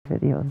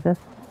video. This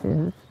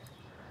is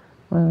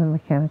one of the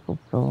mechanical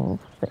bows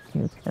that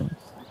you can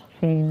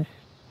change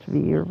to be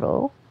your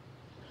bow.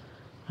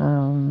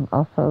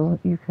 Also,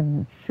 you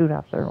can shoot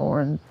out their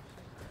horns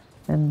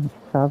and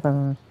sell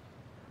them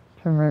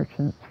to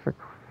merchants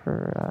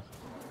for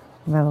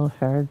metal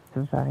shards to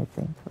buy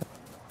things with.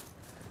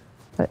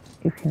 But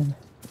you can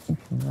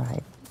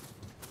ride.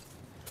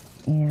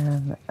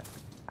 And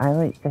I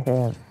like to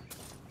have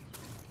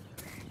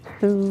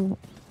two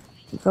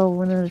go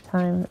one at a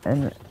time,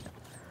 and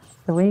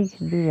the way you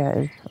can do that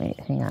is, wait,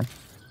 hang on.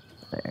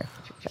 There,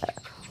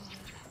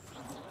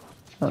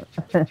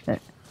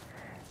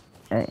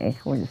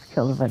 we just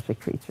killed a bunch of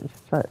creatures.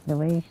 But the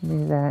way you can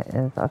do that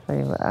is, I'll show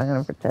you what, I'm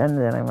going to pretend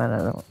that I'm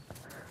on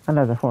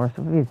another horse.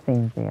 It would be the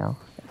same deal.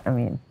 I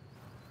mean,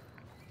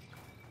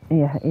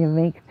 yeah, you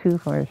make two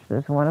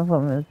horses. One of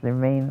them is their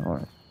main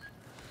horse.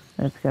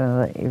 It's gonna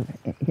let you.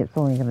 It's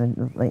only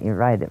gonna let you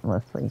ride it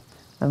mostly,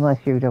 unless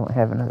you don't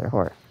have another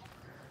horse.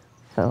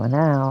 So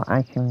now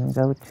I can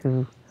go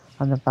to,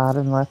 on the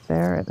bottom left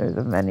there, there's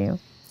a menu.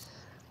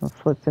 I'm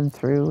flipping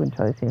through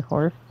until I see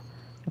horse.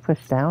 I push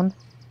down.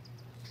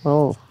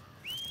 Oh,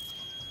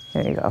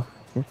 there you go.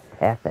 Just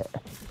tap it,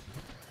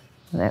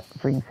 and that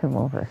brings him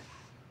over.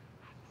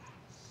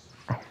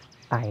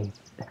 I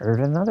heard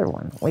another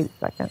one. Wait a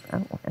second. I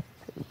don't want to.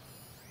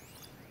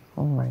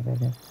 Oh my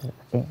goodness,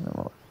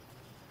 animals.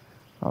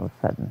 All of a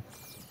sudden.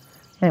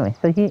 Anyway,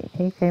 so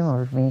he came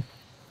over to me.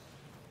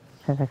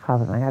 As I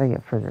called him, I gotta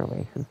get further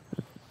away because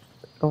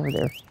over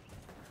there.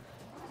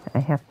 I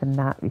have to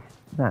not be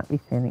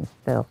standing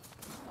still.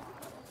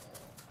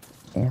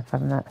 And if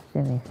I'm not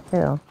standing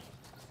still,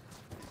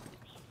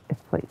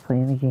 it's like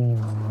playing a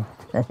game almost.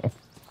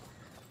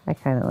 I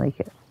kind of like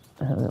it.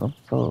 A little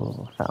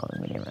bull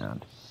following me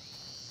around.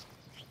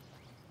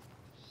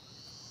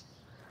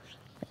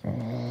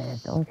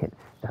 Don't get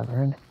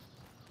stubborn.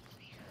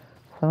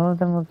 Some of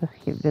them will just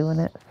keep doing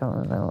it. Some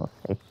of them will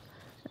say,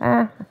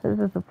 this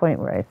is the point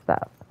where I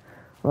stop.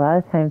 A lot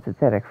of times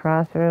it's at a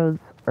crossroads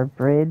or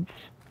bridge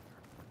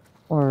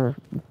or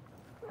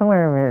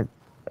somewhere where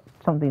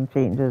something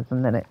changes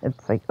and then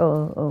it's like, I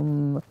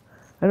don't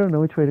know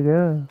which way to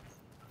go.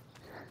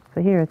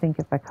 So here, I think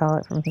if I call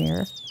it from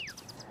here,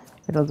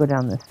 it'll go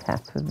down this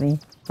path with me.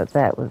 But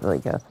that was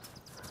like a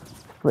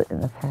split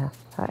in the path.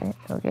 Hi.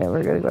 Okay,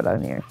 we're going to go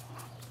down here.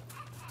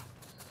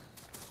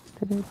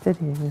 I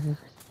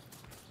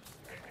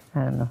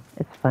don't know.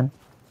 It's fun.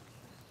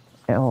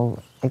 Oh,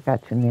 it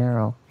got too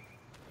narrow.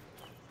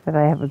 That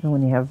happens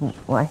when you have,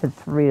 well, I had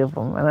 3 of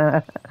them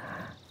and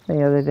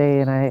the other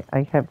day, and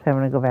I kept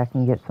having to go back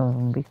and get some of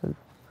them because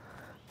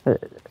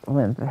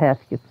when the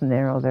path gets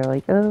narrow, they're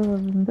like, oh,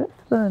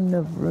 there's not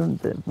enough room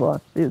to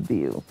block the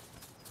view.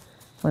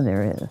 When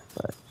there is.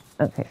 But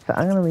okay, so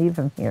I'm going to leave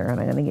him here, and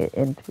I'm going to get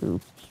into,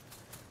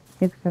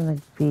 it's going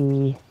to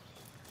be...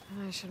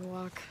 I should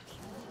walk.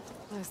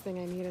 Last thing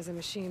I need is a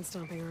machine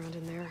stomping around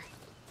in there.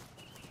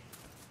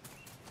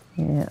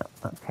 Yeah,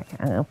 okay.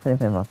 I'm going to put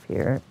him up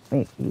here.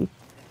 Maybe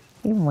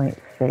he might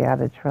stay out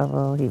of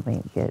trouble. He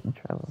might get in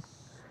trouble.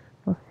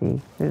 We'll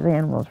see. There's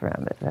animals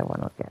around it that I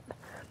want to get.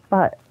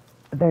 But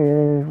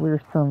there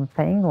were some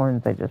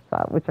fanghorns I just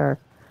saw, which are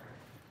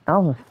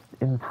almost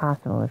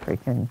impossible to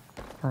freaking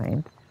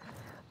find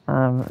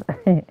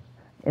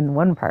in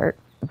one part.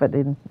 But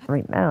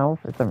right now,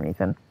 for some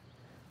reason,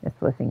 it's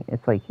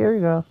like, here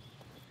you go.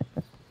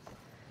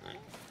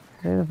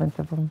 There's a bunch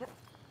of them.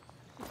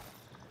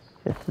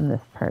 Just in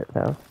this part,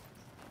 though.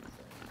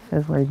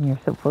 Because when you're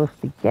supposed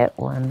to get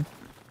one,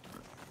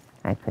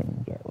 I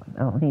couldn't get one.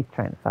 Oh, he's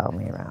trying to follow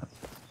me around.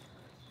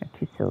 They're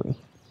too silly.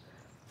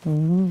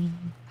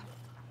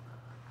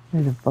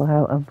 There's a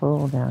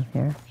bull down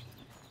here.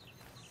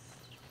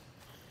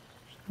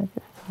 I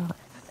just saw it.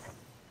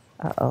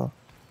 Uh-oh.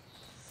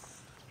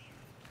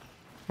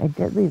 I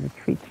did leave a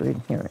creature in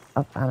here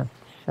up on a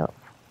shelf.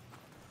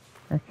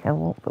 Okay, I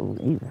won't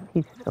believe it.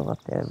 He's still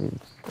up there.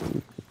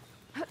 Crazy.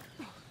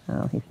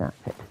 No, he's not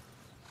fit.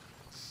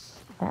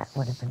 That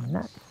would have been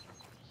nuts.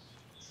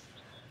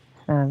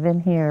 I've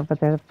been here, but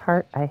there's a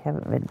part I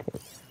haven't been to.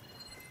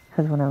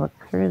 Because when I look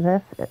through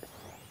this, it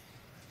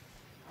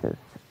says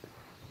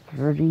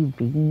sturdy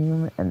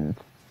beam, and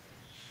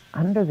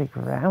under the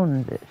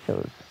ground it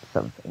shows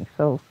something.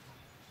 So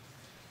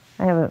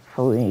I haven't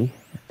fully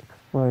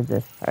explored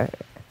this part.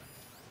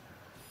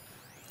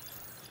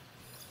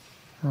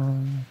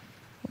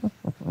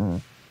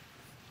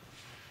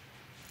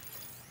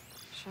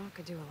 Shock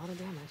could do a lot of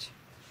damage.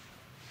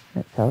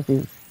 It tells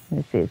you,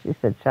 you see, she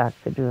said shock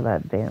could do a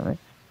lot of damage.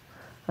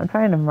 I'm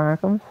trying to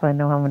mark them so I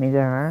know how many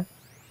there are.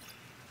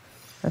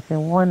 I see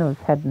one was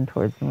heading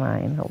towards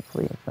mine.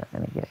 Hopefully it's not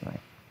going to get mine.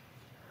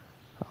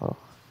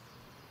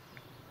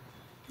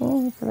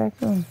 Oh, it's a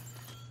raccoon.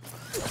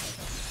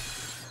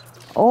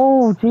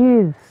 Oh,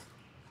 geez.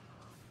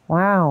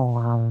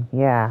 Wow.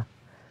 Yeah.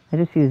 I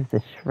just used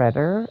the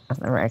shredder on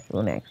the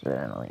raccoon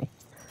accidentally.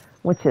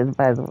 Which is,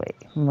 by the way,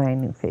 my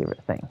new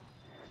favorite thing.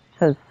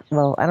 Because,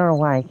 well, I don't know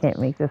why I can't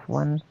make this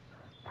one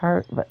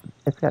part, but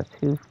it's got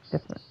 2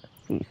 different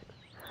pieces.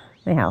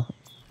 Anyhow,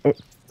 it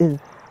is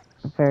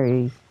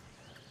very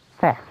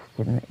fast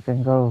and it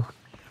can go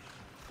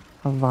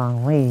a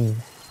long ways.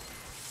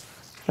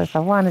 So if I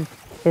wanted to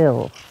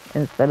kill,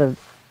 instead of,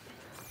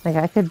 like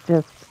I could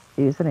just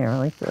use an arrow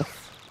like this.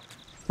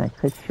 I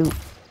could shoot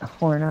a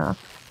horn off.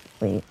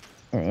 Wait,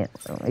 an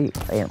antler.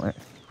 Wait, antler.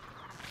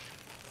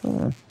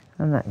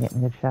 I'm not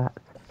getting good shots.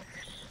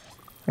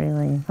 Pretty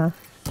lame, huh?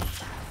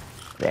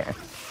 There.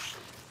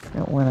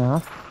 That went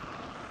off.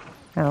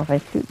 Now if I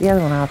shoot the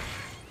other one off,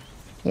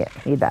 yeah,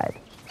 he died.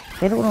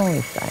 They don't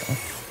always die.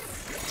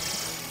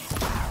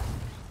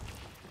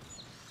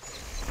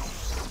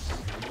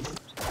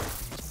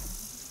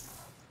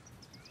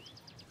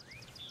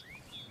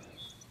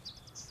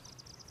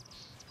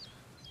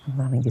 I'm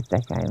gonna get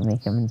that guy and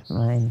make him into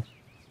mine.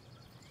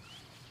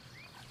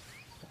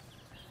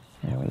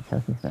 Now wait till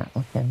he's not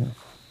looking.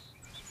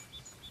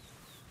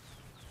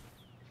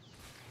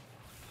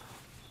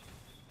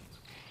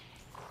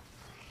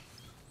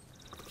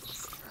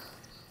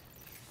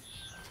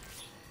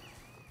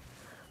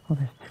 Oh,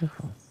 there's two of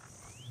them.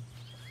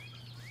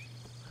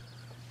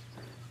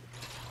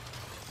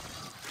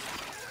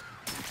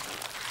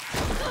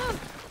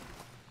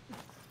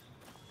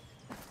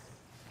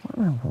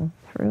 One of them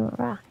threw a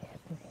rock at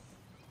me.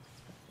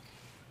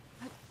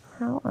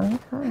 How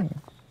unkind.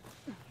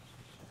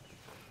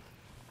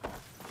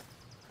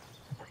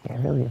 That's okay, I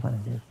really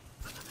want to do.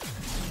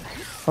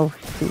 Oh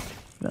shoot.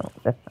 No,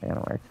 that's not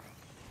gonna work.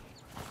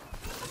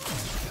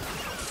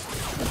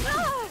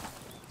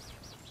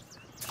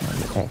 I'll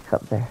get back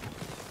up there.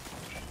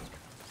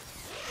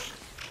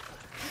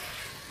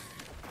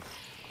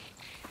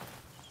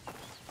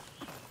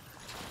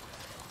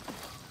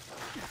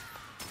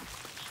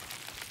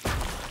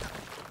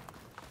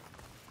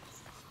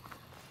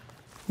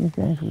 These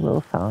guys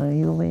will follow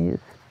you ways,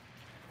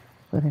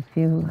 but if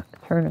you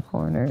turn a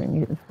corner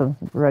and get some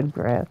red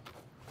grass,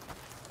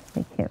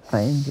 they can't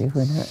find you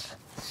in it.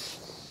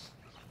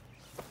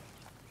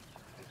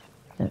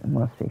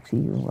 Unless they see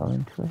you well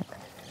into it.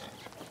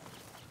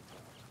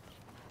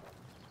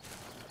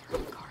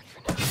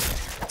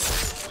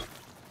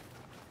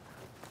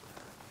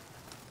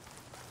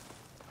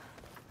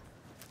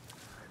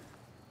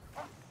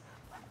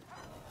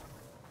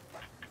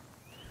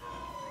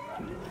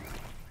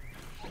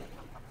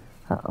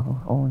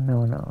 Uh-oh. Oh,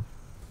 no, no.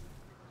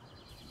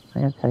 I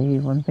gotta tell you,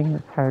 one thing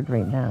that's hard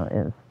right now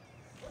is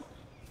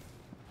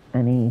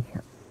any...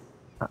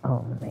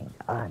 Oh, my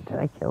God. Did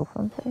I kill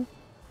something?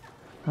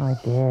 Oh, I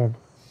did.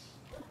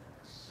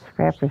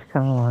 Scrappers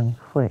come along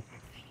quick.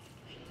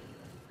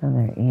 And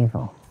they're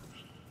evil.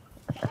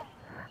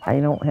 I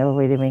don't have a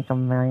way to make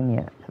them mine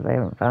yet, because I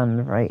haven't found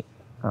the right...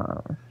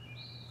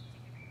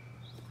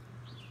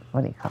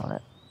 what do you call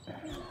it?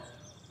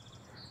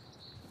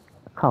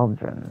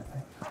 Cauldron.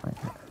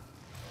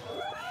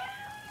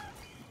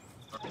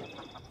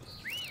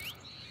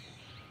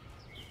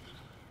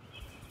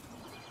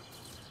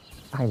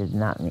 I did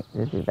not need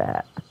to do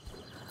that.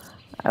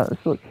 I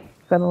was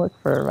gonna look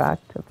for a rock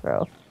to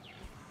throw.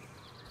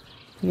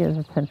 He has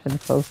attention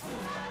close,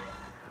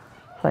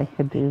 so I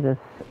could do this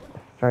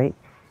strike.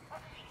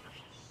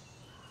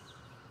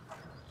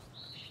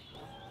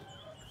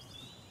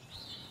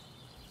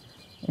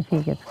 If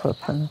he gets close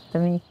enough to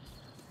me,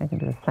 I can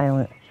do a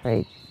silent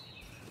strike.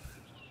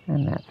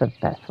 And that's the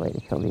best way to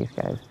kill these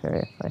guys,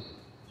 seriously.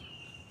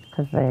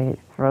 Because they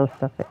throw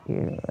stuff at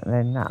you, and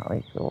they're not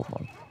like the old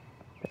ones.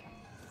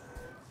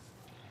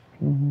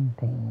 Fiend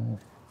things.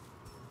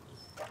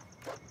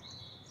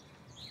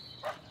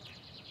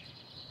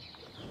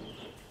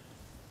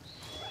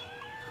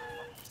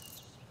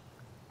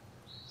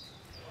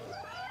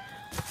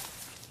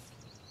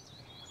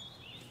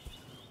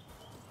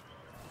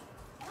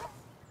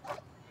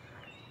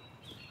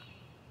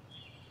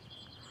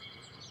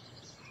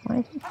 Why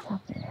is he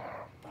stopping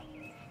there?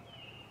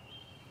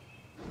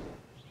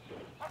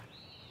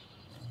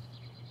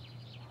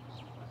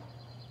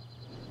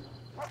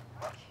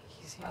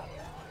 Easy, boy.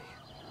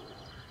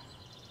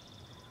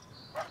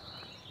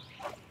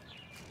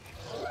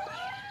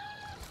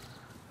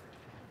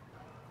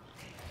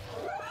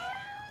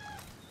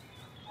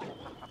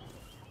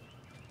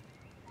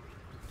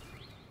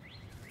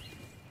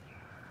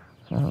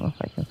 I don't know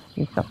if I can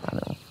sneak up on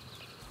him.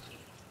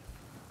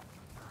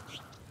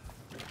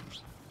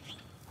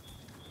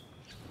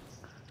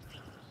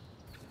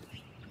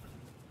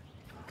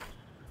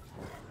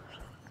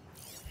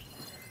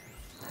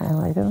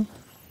 Highlight him.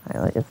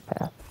 Highlight his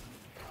path.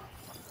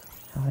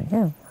 Highlight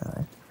him. Highlight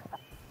his path.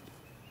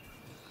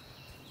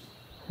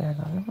 Is there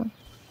another one?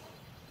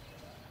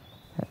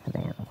 That's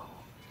an animal.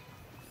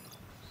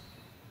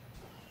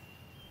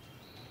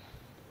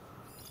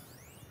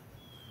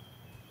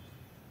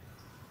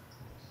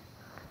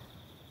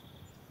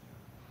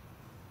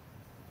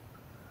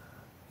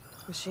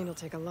 Machine will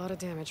take a lot of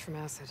damage from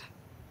acid.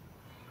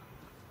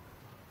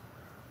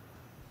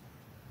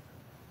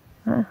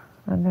 Huh?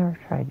 I've never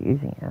tried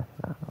using acid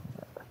on them,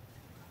 but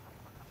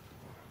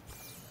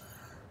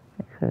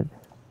I could.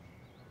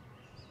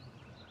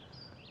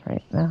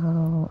 Right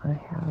now, I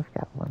have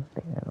got one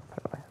thing that'll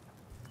throw acid.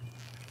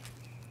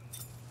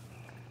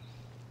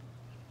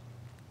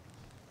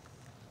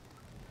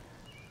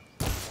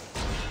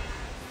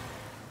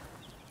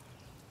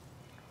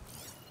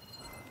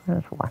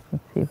 Just watch and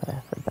see what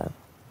else it does.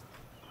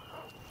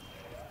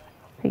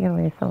 Taking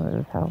away some of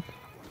his health.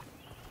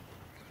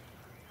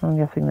 I'm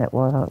guessing that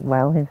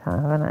while he's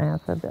having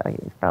acid,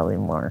 he's probably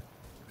more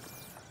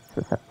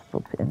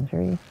susceptible to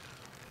injury.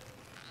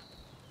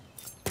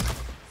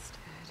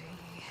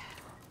 Steady.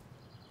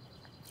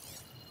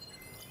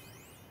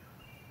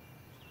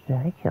 Did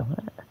I kill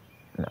it?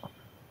 No.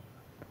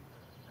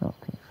 I don't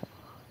think so.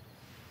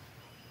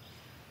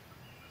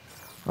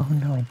 Oh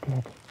no, I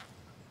did.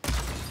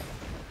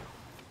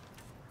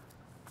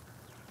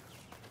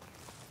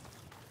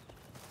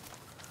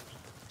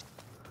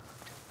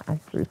 I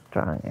threw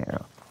strong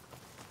arrow.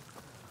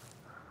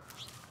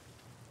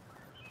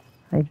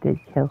 I did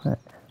kill it,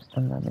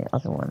 and then the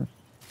other one,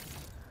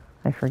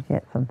 I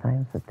forget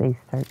sometimes that they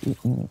start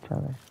eating each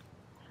other.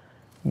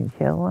 You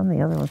kill one,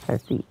 the other one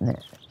starts eating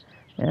it.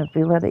 And if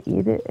you let it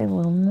eat it, it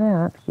will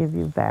not give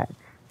you back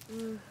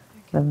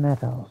the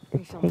metal.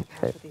 It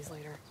takes it.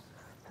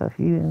 So if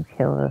you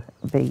kill a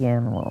big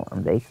animal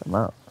and they come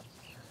up,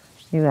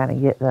 you gotta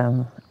get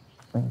them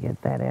and get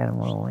that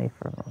animal away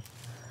from them.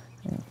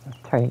 And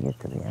try to get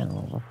to the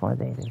animal before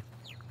they do.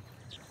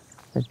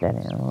 The dead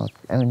animals,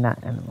 I mean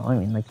not animal, I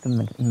mean like the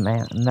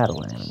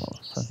metal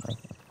animals, something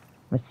like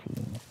a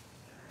machine.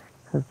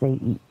 Because they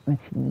eat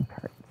machine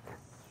parts.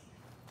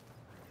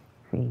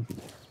 Crazy.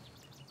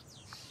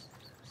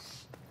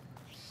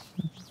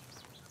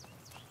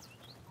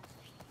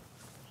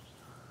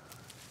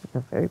 It's a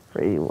very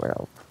pretty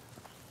world.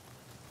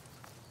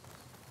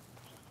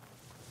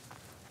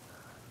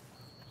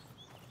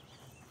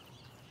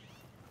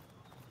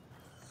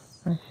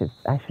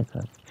 I should go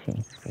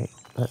change straight,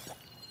 but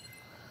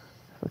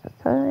with a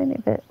tiny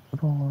bit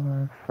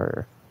more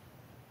fur.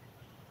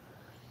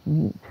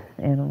 Meat,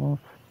 animals,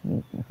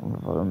 meat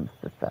and bones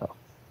to sell.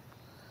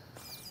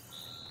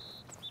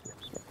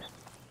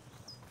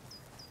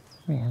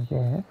 We have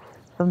this.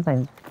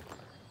 Sometimes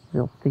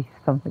you'll see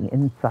something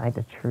inside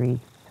a tree,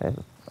 a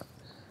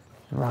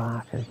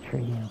rock or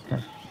tree.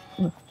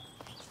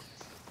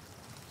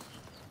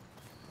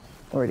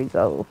 Where'd he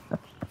go?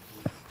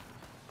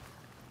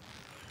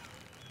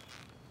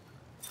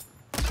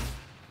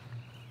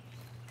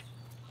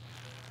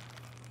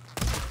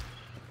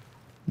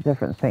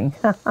 Different thing.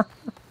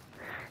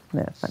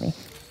 That's funny.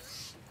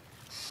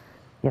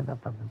 Give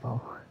up on the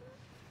bow.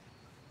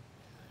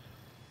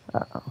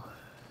 Uh-oh.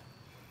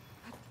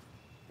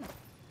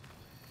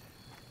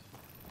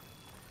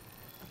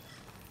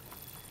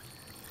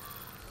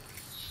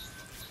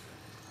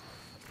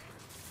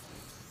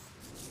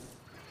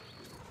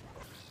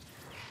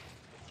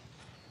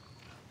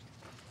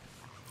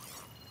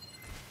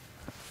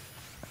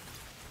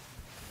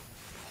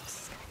 This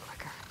is getting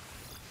quicker.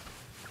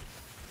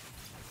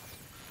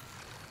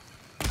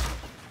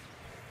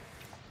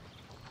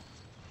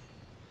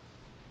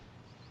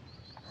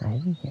 I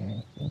didn't hear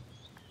anything.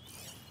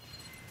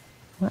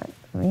 What?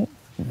 Me?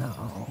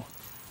 No.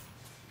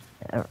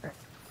 Never.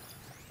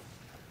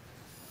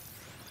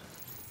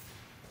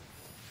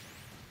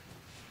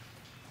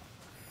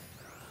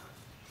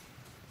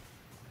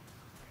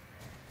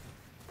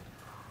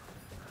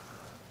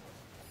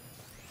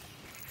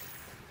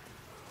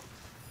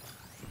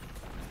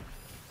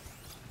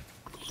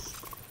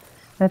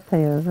 I tell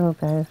you, those little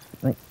guys,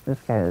 like this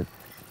guy is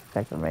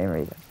second my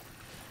radar.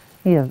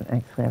 He hasn't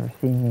actually ever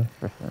seen me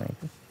for some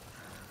reason.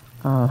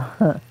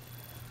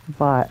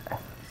 But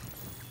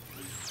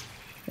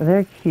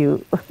they're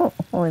cute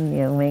when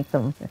you make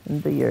them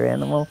into your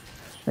animal.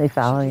 They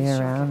follow you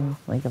around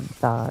like a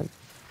dog.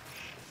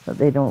 But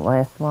they don't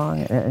last long,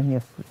 and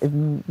you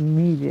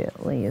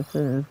immediately, as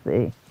soon as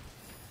they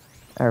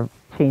are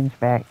changed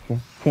back, you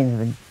change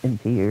them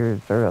into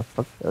yours, or else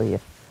they'll kill you.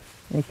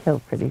 They kill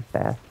pretty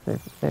fast.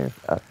 They're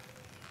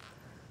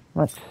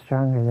much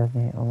stronger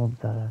than the old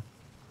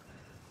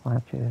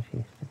launchers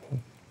used to be.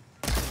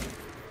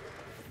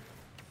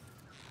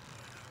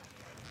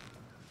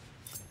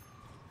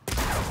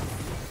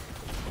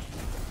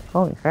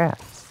 Holy crap.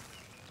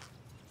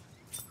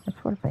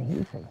 What am I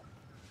using?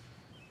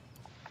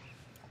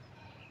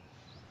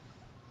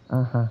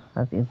 Uh-huh, I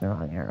was using the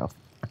wrong arrow.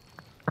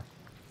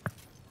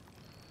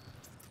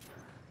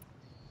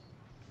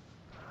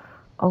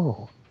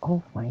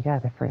 Oh my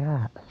god, I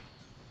forgot.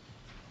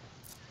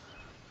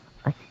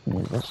 I can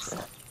use this.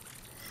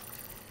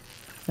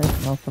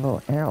 There's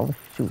multiple arrows.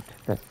 Shoot,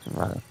 that's the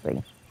wrong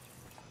thing.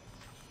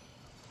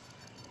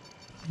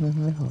 In the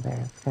middle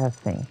there, it's got a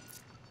thing.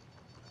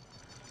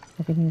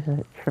 I can use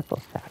a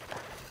triple shot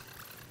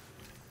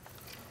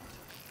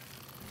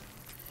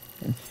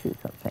and shoot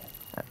something.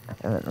 I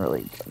haven't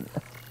really done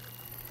this.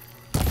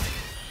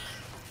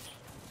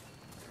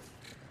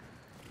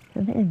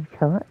 Did they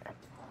kill it?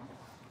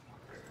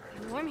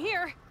 Oh, I'm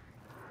here.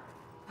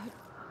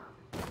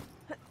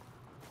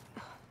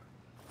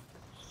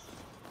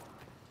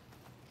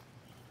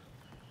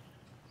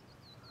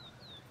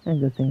 A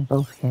good thing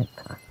both can't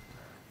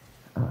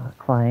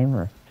climb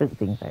or shoot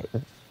things like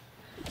this.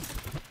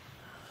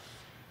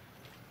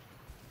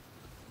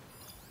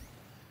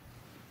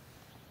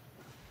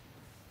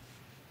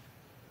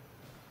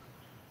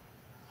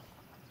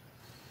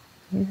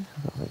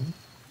 Usually.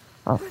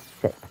 Oh,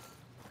 shit.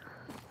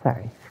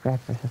 Sorry,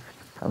 scrappers are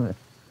coming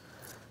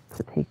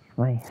to take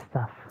my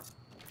stuff.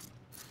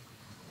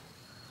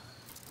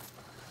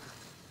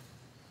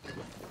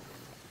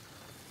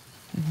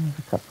 There's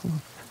a couple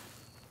of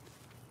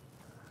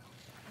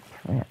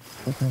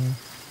rats with them.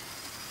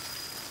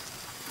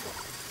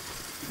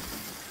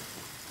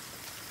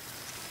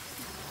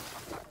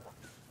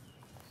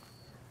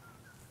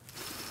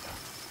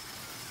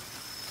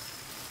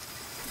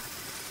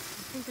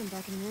 I think I'm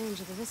back in range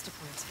of the Vista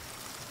Point.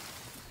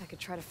 I could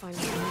try to find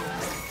my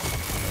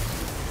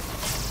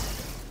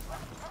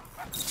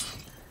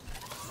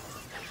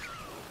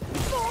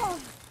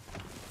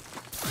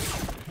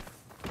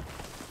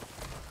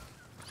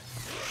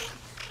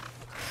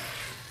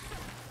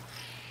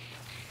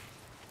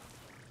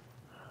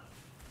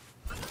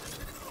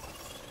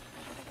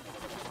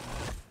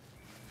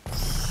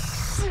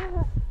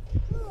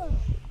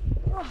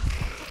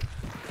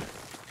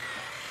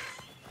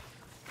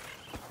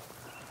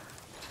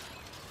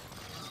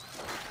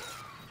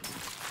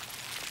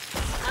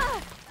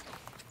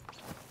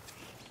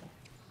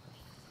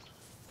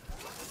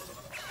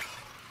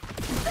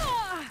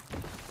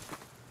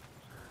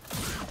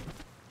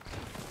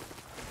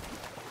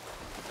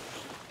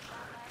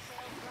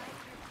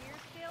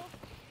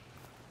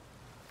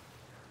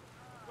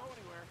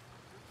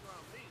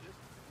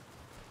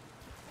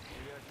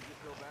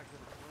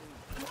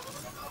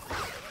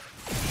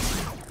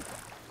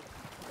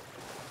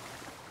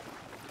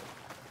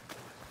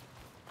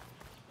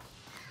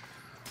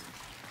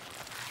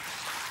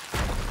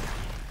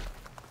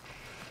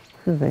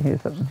As soon as I hear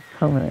something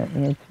coming at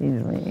me, I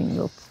change my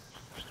angle.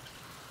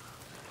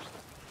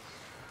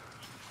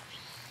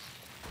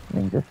 I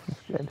think this is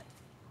good.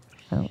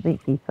 I don't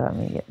think he saw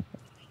me yet.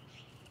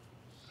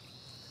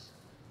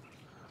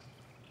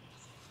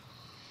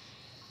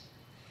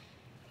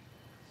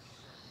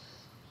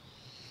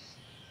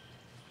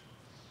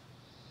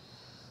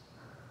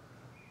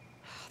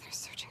 They're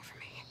searching for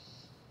me.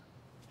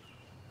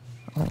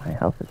 Oh, my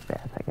health is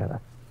bad. I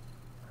gotta...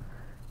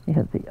 You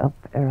hit the up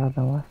arrow on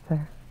the left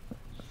there.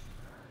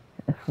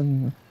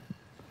 From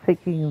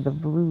picking the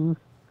blue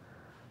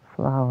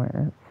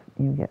flowers,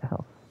 you get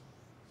health.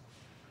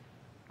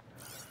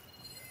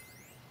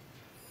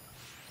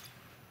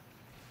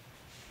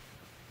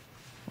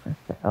 Where's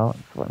the... Oh,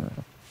 it's one of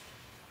them.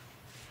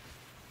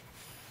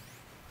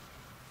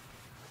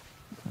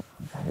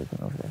 That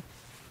isn't over there.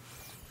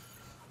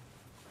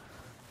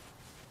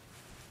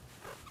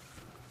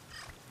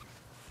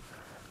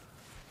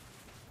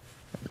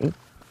 Ready?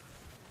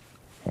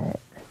 Set.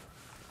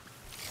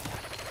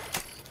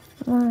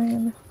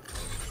 Line.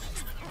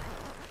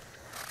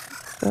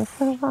 Go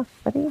for a walk,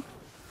 buddy.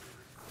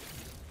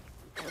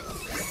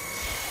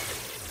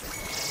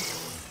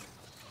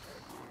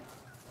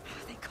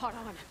 They caught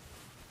on.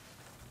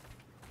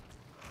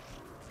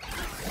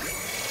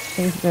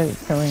 He's good at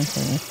killing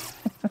things.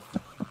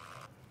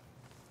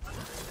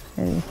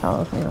 And he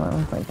follows me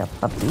along like a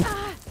puppy.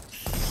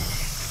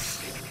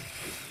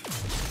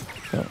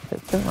 Don't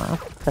piss him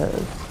off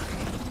because...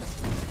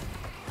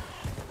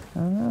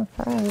 Oh no,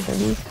 sorry, but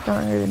he's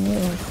stronger than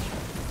you.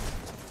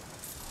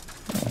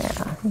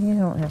 Yeah, you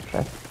don't have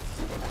to...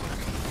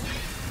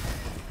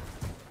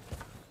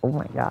 Oh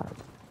my god.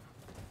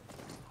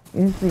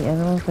 Usually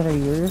animals that are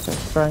yours are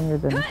stronger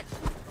than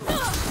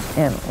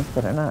animals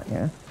that are not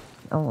yours.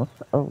 Almost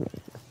always,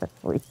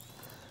 especially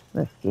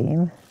this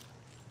game.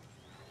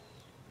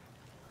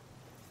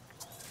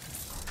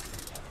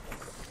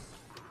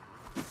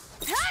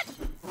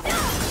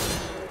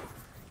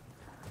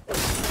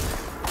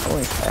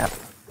 Holy crap.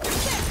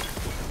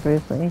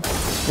 Seriously?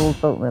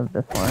 Fools don't live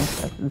this long.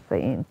 That's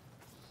insane.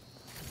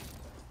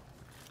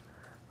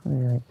 What are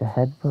they, like the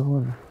head bull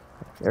of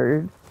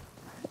birds?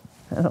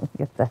 I don't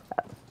get that.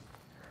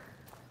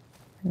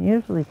 And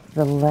usually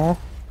the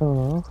last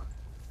bull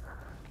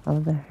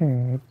of the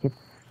herd gets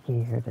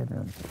scared and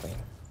runs away.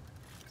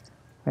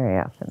 Very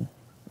often.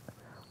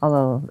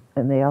 Although,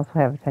 and they also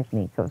have a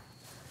technique of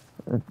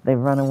they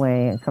run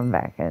away and come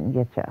back and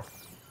get you.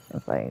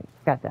 It's like,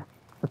 gotcha.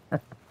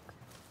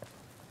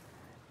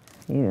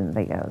 You didn't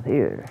think I was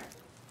here.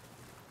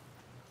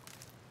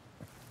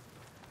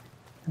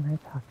 Can I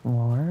talk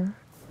more?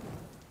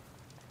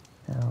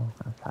 No,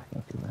 I'm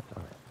talking too much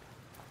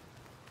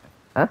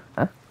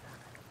already.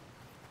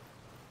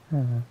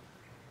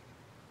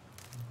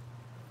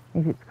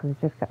 Maybe it's because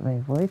I just got my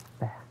voice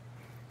back.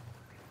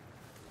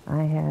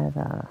 I had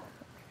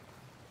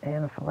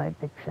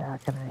anaphylactic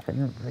shock and I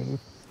couldn't breathe.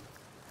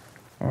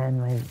 And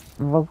my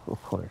vocal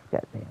cords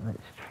got damaged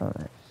from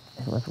it.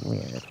 It was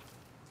weird.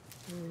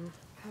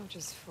 Pouch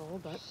is full,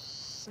 but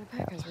my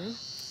pack has room.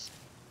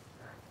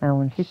 Now,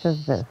 when she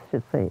says this,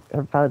 she'll say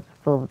her pouch is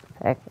full, but the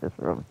pack has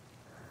room.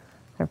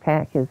 Her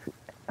pack is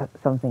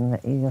something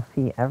that you'll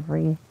see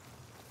every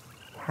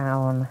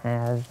town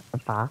has a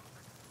box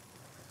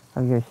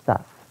of your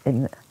stuff.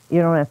 And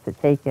you don't have to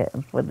take it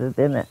and put it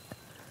in it.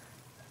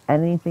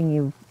 Anything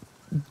you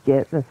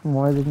get that's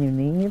more than you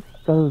need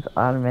goes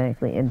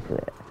automatically into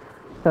it.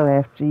 So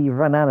after you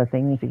run out of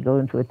things, you go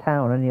into a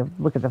town and you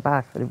look at the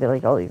box and you'll be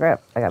like, holy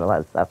crap, I got a lot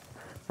of stuff.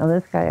 Now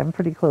this guy, I'm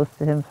pretty close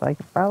to him, so I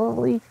could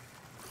probably,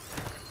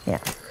 yeah,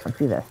 I'll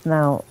do this.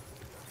 Now,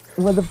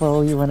 with a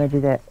bow, you want to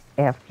do that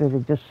after they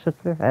just shook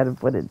their head and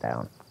put it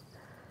down.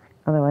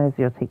 Otherwise,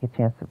 you'll take a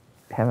chance of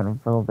having a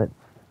bow that's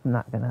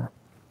not going to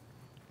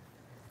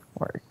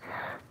work.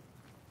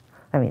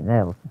 I mean,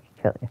 that'll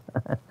kill you.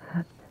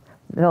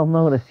 They'll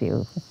notice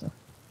you.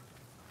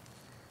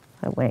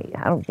 Oh, wait,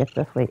 I don't get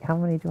this. Wait, how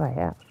many do I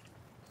have?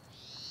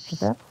 Is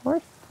that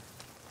horse?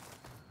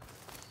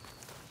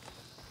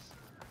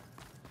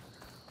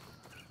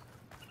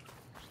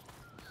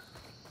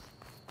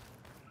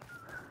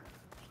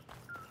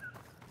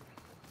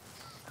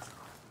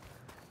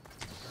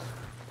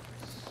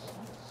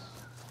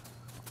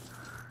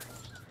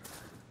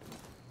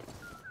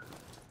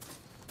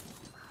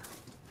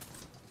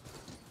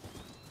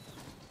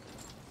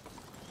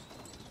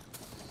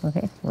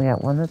 Okay, we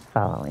got one that's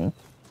following.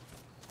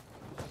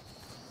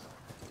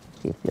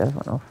 See if the other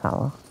one will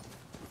follow.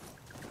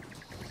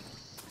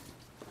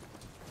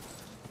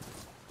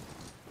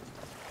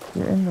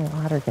 You're in the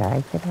water,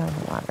 guy. Get out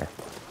of the water.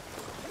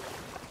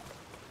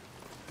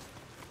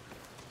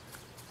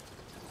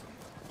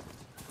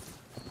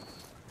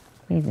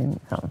 He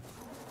didn't come.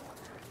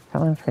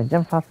 Someone's trying to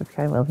jump off this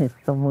guy while he's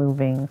still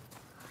moving.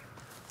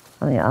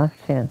 On the off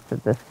chance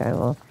that this guy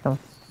will come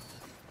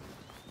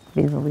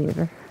be the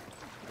leader.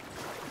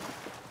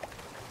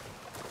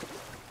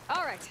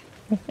 All right.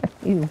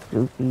 He's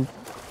goofy.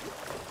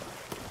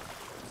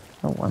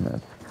 The one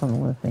that's coming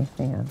with me,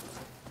 man.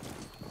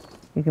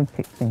 You can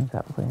pick things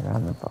up later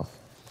on the boat.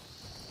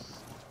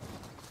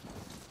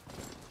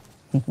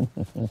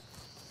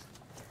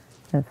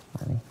 That's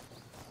funny.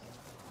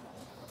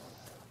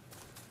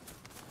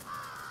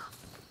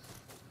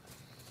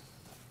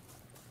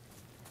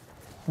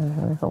 I was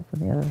really hoping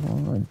the other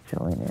one would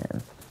join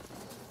in.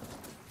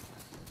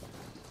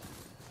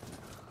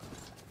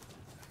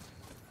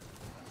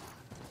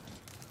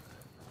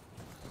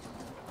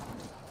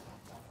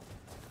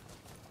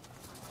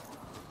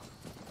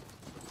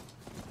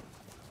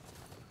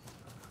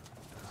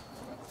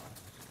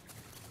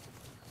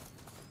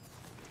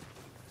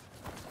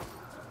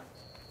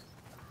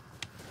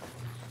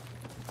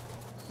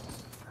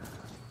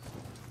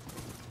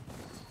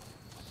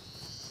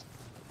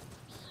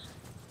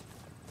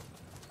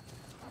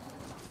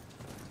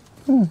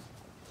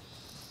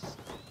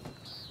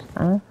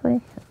 Honestly,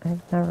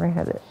 I've never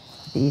had it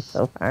be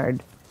so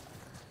hard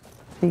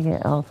to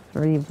get all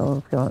three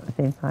bows going at the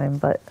same time,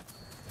 but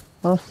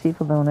most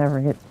people don't ever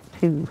get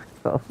two,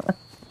 so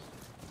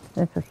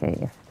it's okay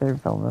if their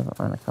bow doesn't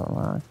want to come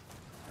along.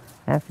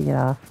 I have to get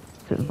off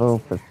to the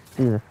bow to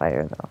do the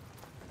fire, though,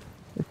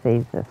 to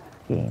save this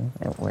game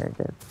at where it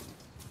is.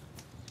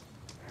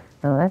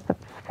 Now that's a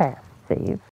fast save.